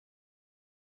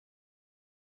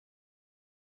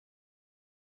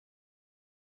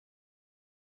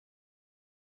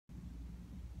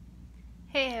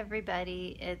Hey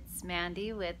everybody, it's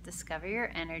Mandy with Discover Your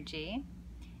Energy,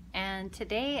 and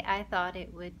today I thought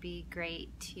it would be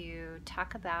great to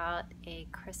talk about a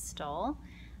crystal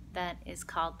that is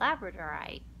called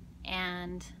Labradorite.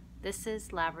 And this is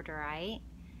Labradorite,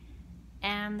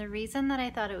 and the reason that I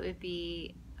thought it would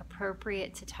be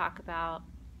appropriate to talk about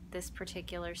this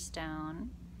particular stone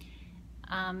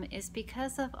is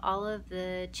because of all of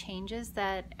the changes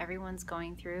that everyone's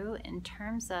going through in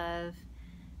terms of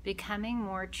becoming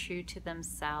more true to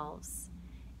themselves.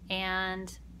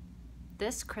 And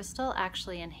this crystal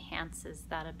actually enhances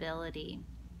that ability.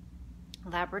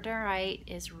 Labradorite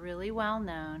is really well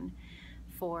known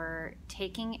for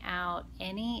taking out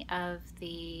any of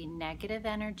the negative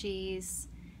energies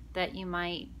that you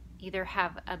might either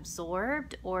have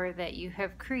absorbed or that you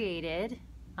have created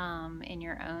in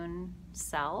your own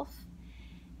self.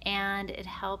 And it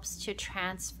helps to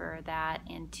transfer that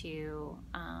into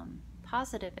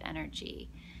positive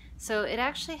energy. So it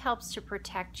actually helps to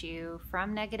protect you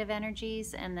from negative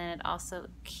energies, and then it also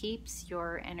keeps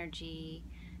your energy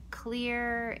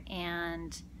clear.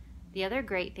 And the other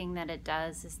great thing that it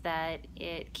does is that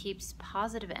it keeps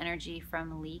positive energy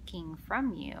from leaking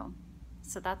from you.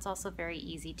 So that's also very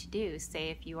easy to do. Say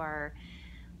if you are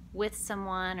with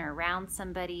someone or around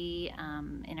somebody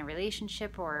in a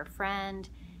relationship or a friend,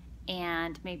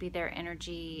 and maybe their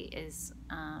energy is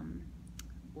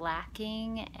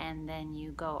lacking, and then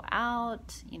you go out,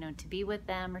 to be with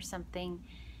them or something,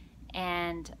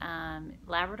 and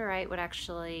Labradorite would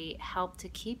actually help to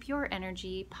keep your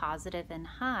energy positive and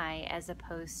high, as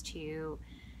opposed to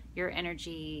your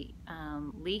energy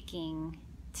leaking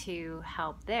to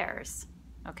help theirs.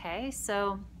 Okay,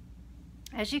 so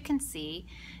as you can see,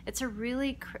 it's a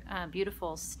really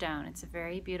beautiful stone. It's a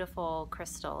very beautiful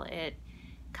crystal. It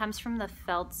comes from the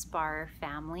feldspar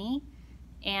family,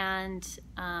 and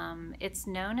it's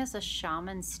known as a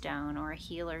shaman stone or a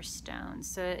healer stone.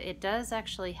 So it does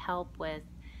actually help with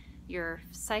your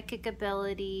psychic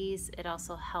abilities. It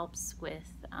also helps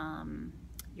with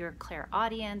your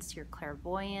clairaudience, your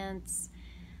clairvoyance.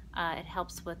 It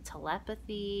helps with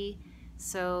telepathy.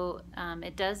 So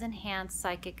it does enhance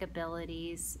psychic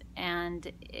abilities.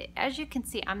 And as you can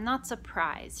see, I'm not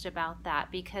surprised about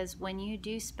that, because when you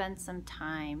do spend some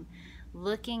time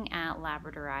looking at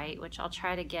Labradorite, which I'll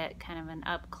try to get kind of an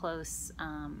up close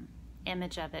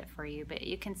image of it for you, but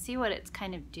you can see what it's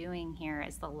kind of doing here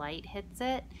as the light hits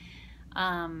it.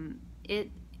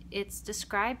 It's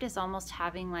described as almost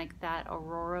having like that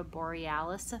aurora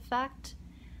borealis effect,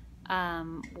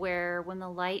 where when the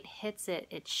light hits it,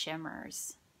 it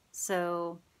shimmers.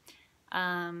 So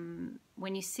when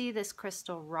you see this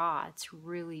crystal raw, it's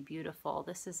really beautiful.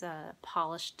 This is a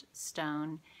polished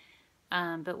stone,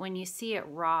 but when you see it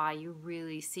raw, you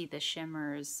really see the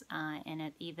shimmers in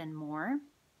it even more.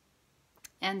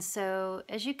 And so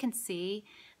as you can see,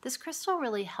 this crystal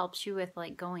really helps you with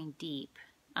like going deep,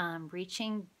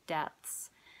 reaching depths.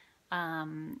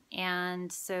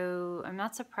 And so I'm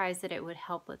not surprised that it would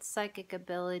help with psychic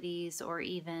abilities, or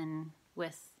even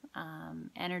with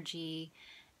energy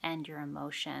and your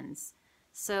emotions.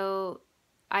 So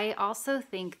I also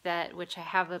think that, which I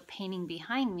have a painting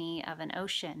behind me of an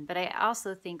ocean, but I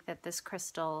also think that this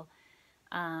crystal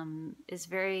is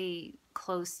very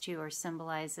close to, or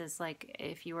symbolizes, like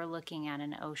if you were looking at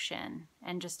an ocean,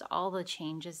 and just all the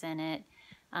changes in it.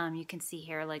 You can see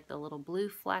here like the little blue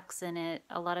flecks in it.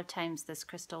 A lot of times this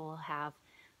crystal will have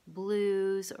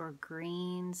blues or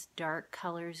greens, dark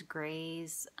colors,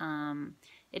 grays.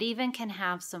 It even can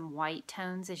have some white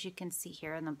tones, as you can see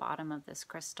here in the bottom of this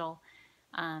crystal.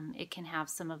 It can have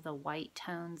some of the white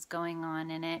tones going on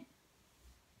in it.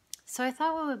 So I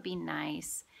thought what would be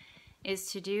nice is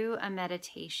to do a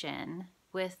meditation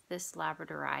with this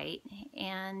Labradorite,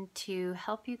 and to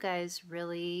help you guys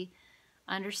really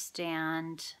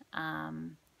understand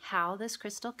how this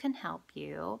crystal can help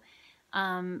you.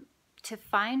 To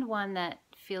find one that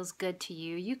feels good to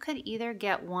you, you could either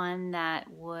get one that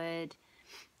would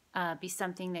be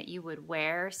something that you would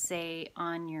wear, say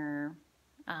on your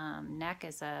neck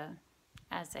as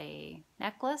a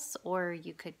necklace, or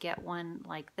you could get one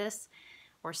like this,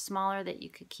 or smaller, that you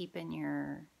could keep in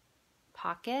your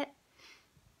pocket.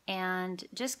 And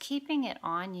just keeping it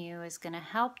on you is going to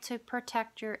help to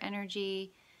protect your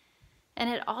energy. And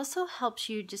it also helps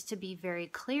you just to be very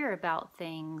clear about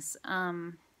things.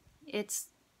 It's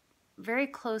very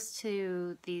close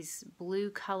to these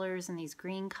blue colors and these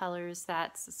green colors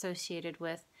that's associated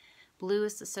with, blue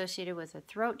is associated with the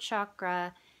throat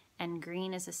chakra, and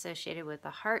green is associated with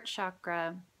the heart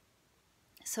chakra.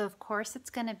 So of course it's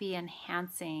going to be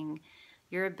enhancing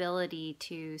your ability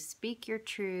to speak your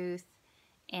truth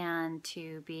and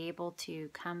to be able to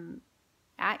come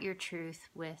at your truth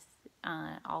with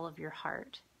all of your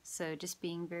heart. So just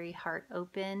being very heart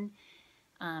open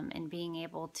and being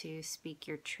able to speak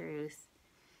your truth.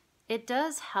 It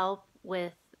does help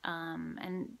with,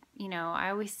 and you know, I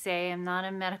always say I'm not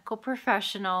a medical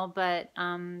professional, but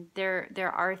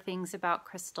there are things about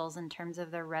crystals in terms of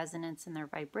their resonance and their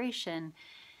vibration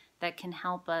that can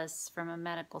help us from a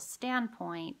medical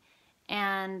standpoint.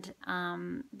 And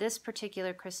this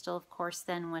particular crystal, of course,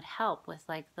 then would help with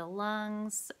like the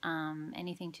lungs,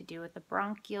 anything to do with the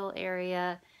bronchial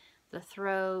area, the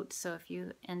throat. So if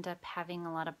you end up having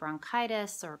a lot of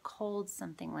bronchitis or cold,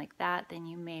 something like that, then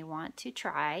you may want to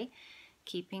try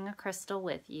keeping a crystal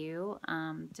with you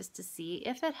just to see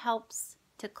if it helps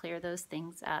to clear those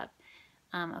things up.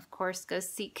 Of course, go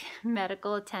seek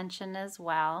medical attention as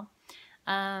well.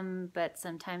 But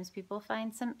sometimes people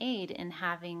find some aid in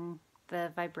having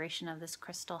the vibration of this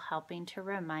crystal helping to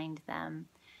remind them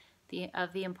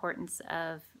of the importance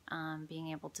of being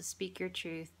able to speak your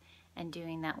truth and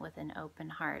doing that with an open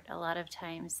heart. A lot of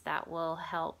times that will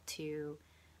help to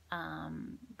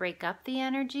break up the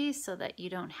energy so that you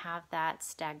don't have that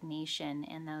stagnation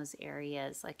in those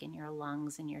areas, like in your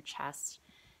lungs, in your chest,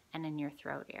 and in your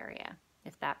throat area,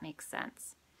 if that makes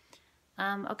sense.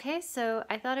 Okay, so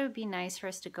I thought it would be nice for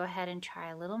us to go ahead and try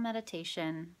a little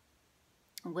meditation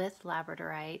with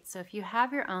Labradorite. So if you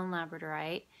have your own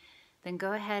Labradorite, then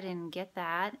go ahead and get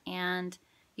that. And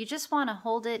you just want to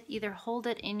hold it, either hold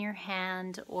it in your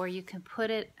hand, or you can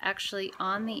put it actually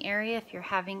on the area. If you're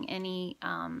having any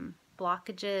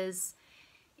blockages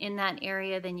in that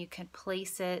area, then you can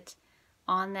place it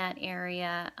on that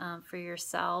area for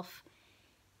yourself.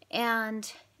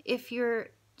 And if you're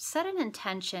set an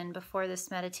intention before this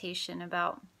meditation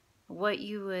about what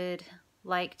you would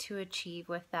like to achieve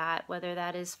with that, whether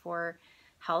that is for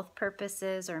health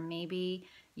purposes or maybe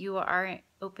you are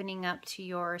opening up to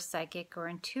your psychic or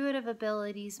intuitive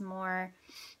abilities more.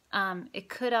 It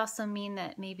could also mean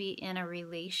that maybe in a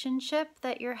relationship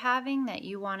that you're having, that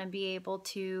you want to be able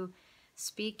to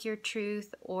speak your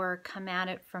truth or come at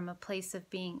it from a place of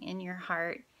being in your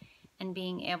heart and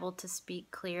being able to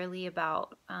speak clearly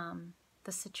about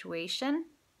the situation.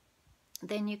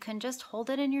 Then you can just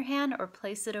hold it in your hand or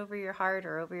place it over your heart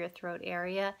or over your throat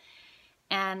area,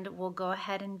 and we'll go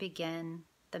ahead and begin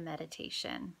the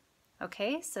meditation.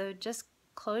 Okay, so just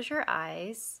close your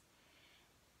eyes.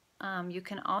 You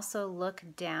can also look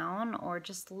down or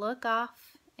just look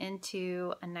off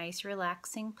into a nice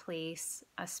relaxing place,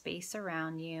 a space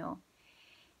around you.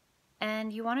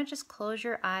 And you want to just close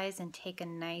your eyes and take a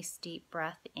nice deep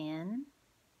breath in.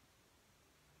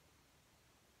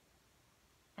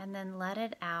 And then let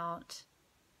it out,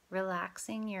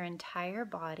 relaxing your entire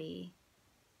body.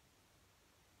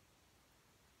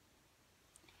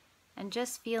 And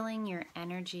just feeling your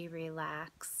energy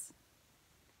relax.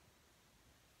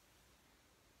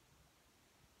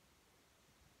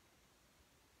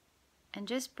 And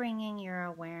just bringing your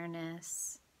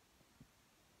awareness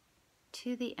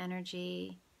to the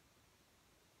energy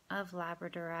of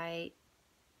Labradorite.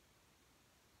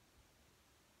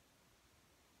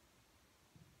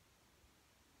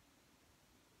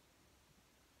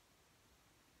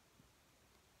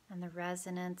 And the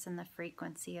resonance and the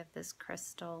frequency of this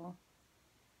crystal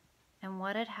and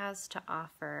what it has to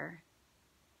offer.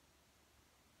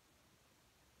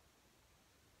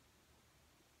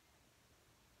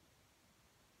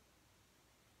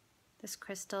 This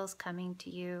crystal is coming to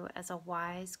you as a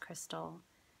wise crystal,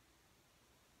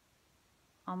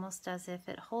 almost as if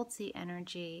it holds the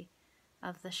energy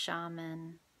of the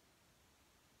shaman,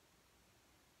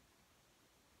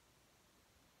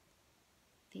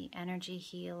 the energy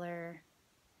healer,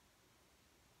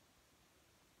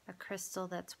 a crystal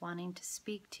that's wanting to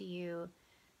speak to you,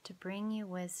 to bring you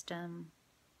wisdom,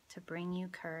 to bring you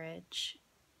courage,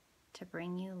 to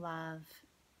bring you love.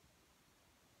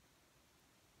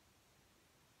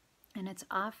 And it's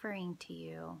offering to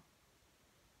you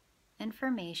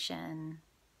information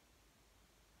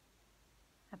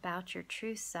about your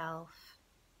true self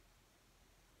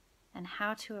and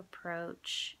how to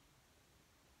approach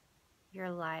your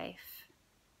life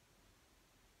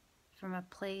from a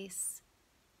place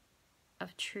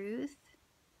of truth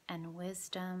and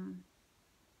wisdom,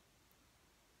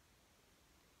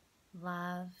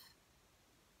 love,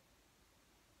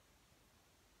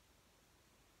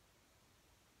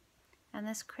 and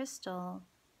this crystal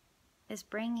is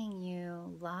bringing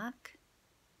you luck,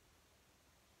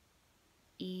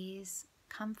 ease,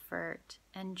 comfort,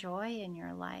 and joy in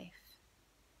your life.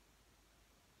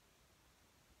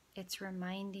 It's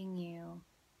reminding you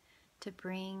to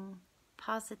bring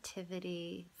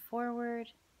positivity forward,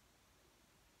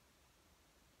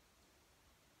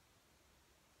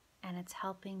 and it's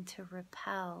helping to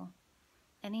repel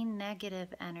any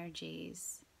negative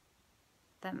energies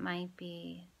that might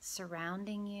be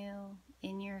surrounding you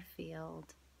in your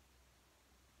field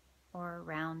or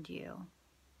around you.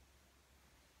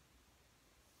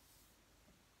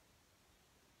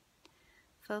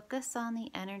 Focus on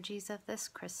the energies of this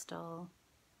crystal.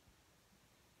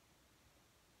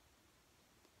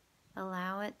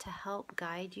 Allow it to help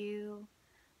guide you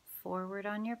forward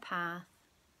on your path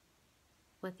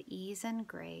with ease and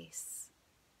grace,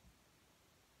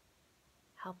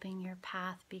 helping your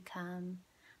path become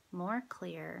more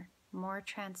clear, more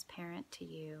transparent to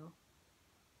you.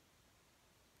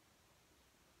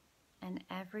 And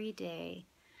every day,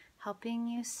 helping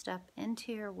you step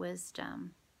into your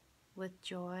wisdom with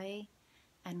joy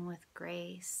and with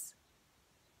grace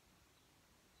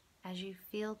as you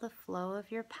feel the flow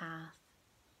of your path.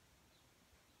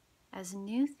 As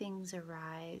new things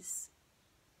arise,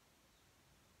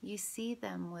 you see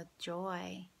them with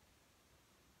joy.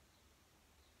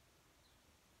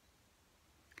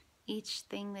 Each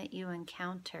thing that you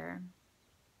encounter,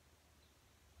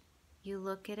 you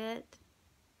look at it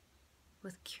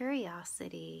with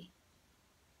curiosity,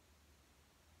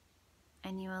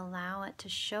 and you allow it to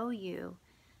show you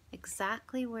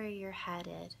exactly where you're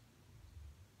headed.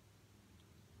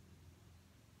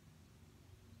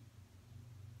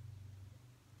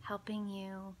 Helping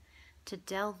you to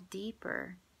delve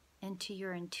deeper into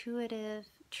your intuitive,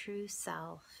 true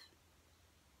self,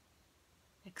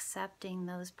 accepting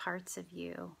those parts of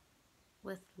you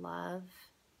with love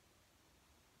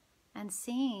and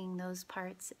seeing those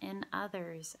parts in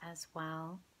others as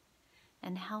well,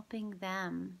 and helping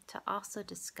them to also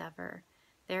discover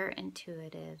their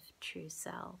intuitive, true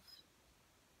self,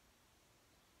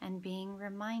 and being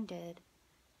reminded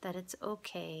that it's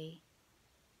okay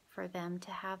for them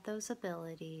to have those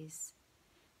abilities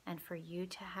and for you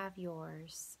to have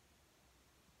yours.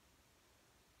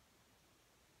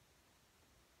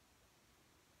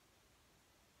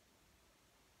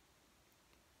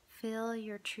 Feel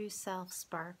your true self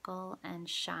sparkle and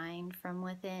shine from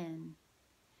within,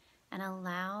 and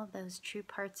allow those true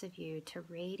parts of you to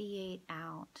radiate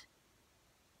out.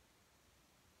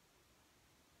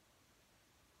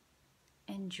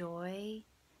 Enjoy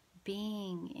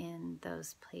being in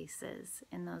those places,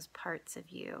 in those parts of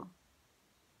you,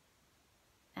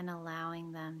 and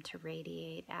allowing them to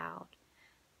radiate out.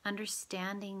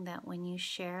 Understanding that when you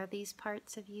share these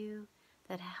parts of you,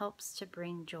 that helps to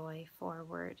bring joy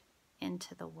forward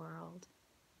into the world.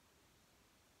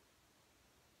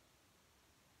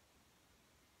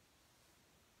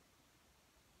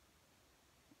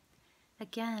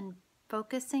 Again,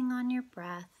 focusing on your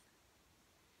breath,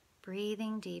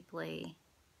 breathing deeply,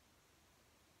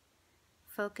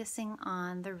 focusing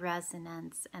on the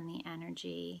resonance and the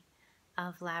energy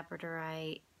of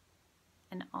Labradorite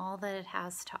and all that it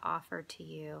has to offer to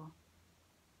you.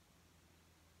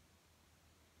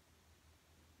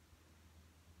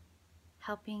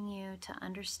 Helping you to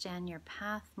understand your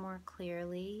path more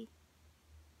clearly,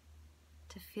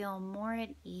 to feel more at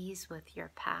ease with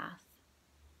your path.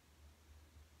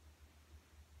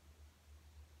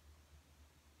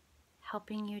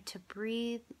 Helping you to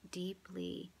breathe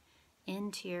deeply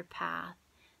into your path,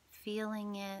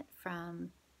 feeling it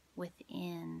from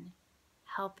within,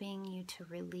 helping you to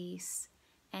release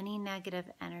any negative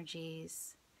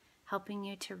energies, helping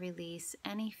you to release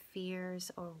any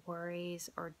fears or worries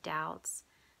or doubts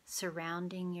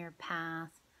surrounding your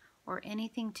path or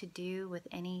anything to do with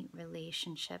any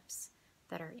relationships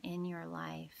that are in your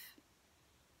life.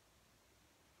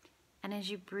 And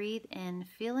as you breathe in,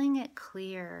 feeling it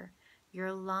clear,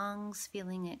 your lungs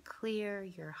feeling it clear,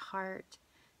 your heart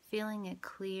feeling it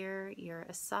clear, your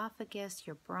esophagus,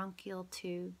 your bronchial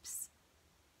tubes,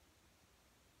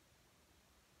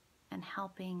 and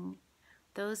helping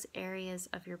those areas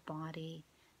of your body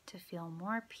to feel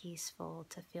more peaceful,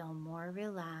 to feel more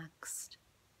relaxed,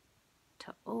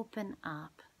 to open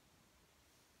up.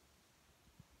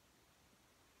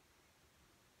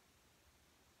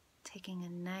 Taking a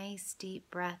nice deep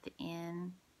breath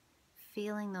in,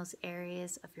 feeling those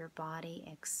areas of your body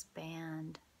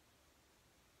expand,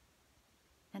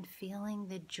 and feeling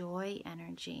the joy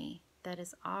energy that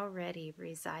is already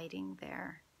residing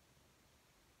there.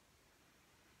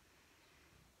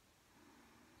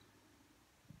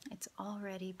 It's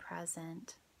already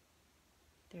present.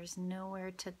 There's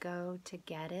nowhere to go to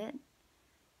get it.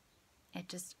 It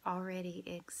just already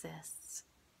exists.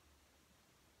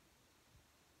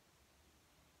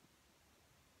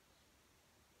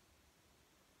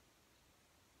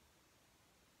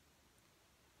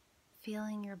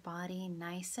 Feeling your body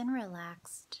nice and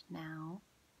relaxed now,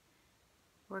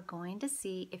 we're going to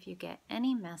see if you get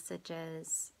any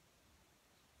messages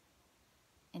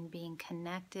in being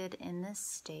connected in this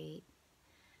state.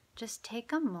 Just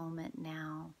take a moment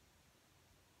now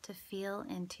to feel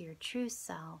into your true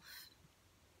self.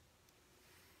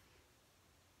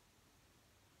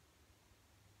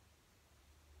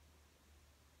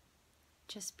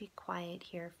 Just be quiet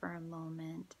here for a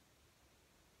moment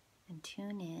and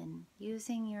tune in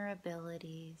using your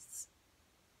abilities.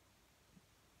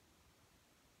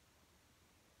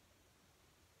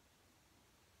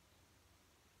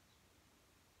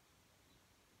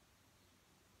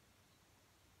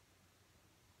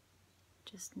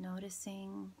 Just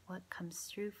noticing what comes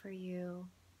through for you,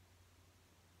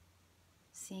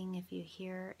 seeing if you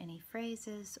hear any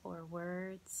phrases or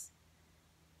words,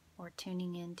 or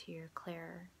tuning into your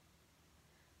clairvoyance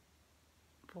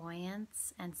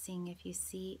and seeing if you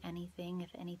see anything, if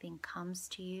anything comes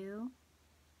to you.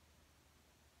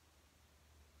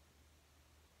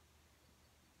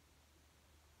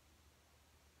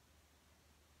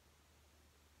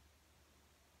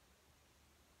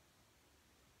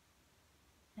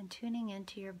 And tuning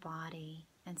into your body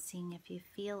and seeing if you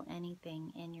feel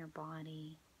anything in your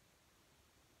body.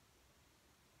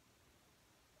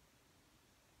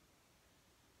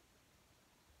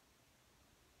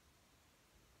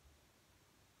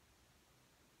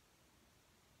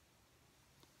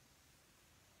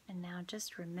 And now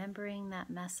just remembering that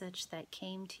message that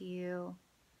came to you.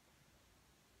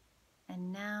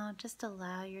 And now just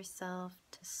allow yourself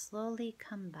to slowly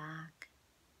come back.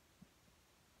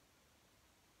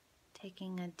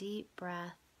 Taking a deep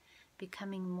breath,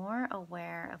 becoming more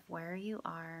aware of where you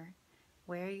are,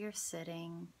 where you're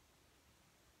sitting.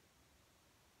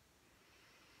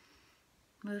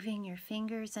 Moving your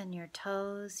fingers and your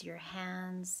toes, your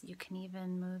hands. You can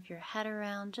even move your head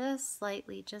around just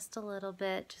slightly, just a little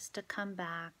bit, just to come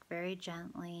back very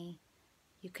gently.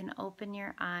 You can open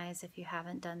your eyes if you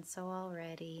haven't done so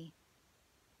already.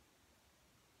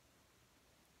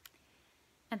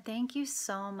 And thank you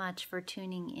so much for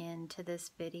tuning in to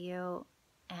this video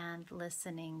and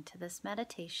listening to this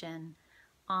meditation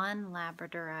on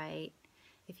Labradorite.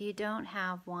 If you don't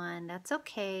have one, that's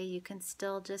okay. You can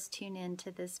still just tune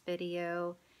into this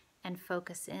video and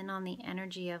focus in on the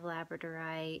energy of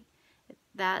Labradorite.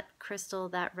 That crystal,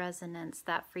 that resonance,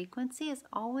 that frequency is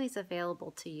always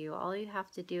available to you. All you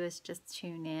have to do is just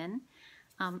tune in.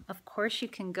 Of course, you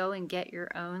can go and get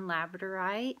your own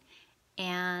Labradorite,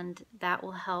 and that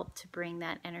will help to bring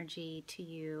that energy to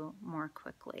you more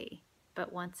quickly.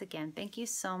 But once again, thank you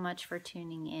so much for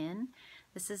tuning in.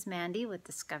 This is Mandy with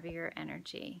Discover Your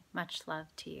Energy. Much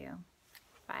love to you.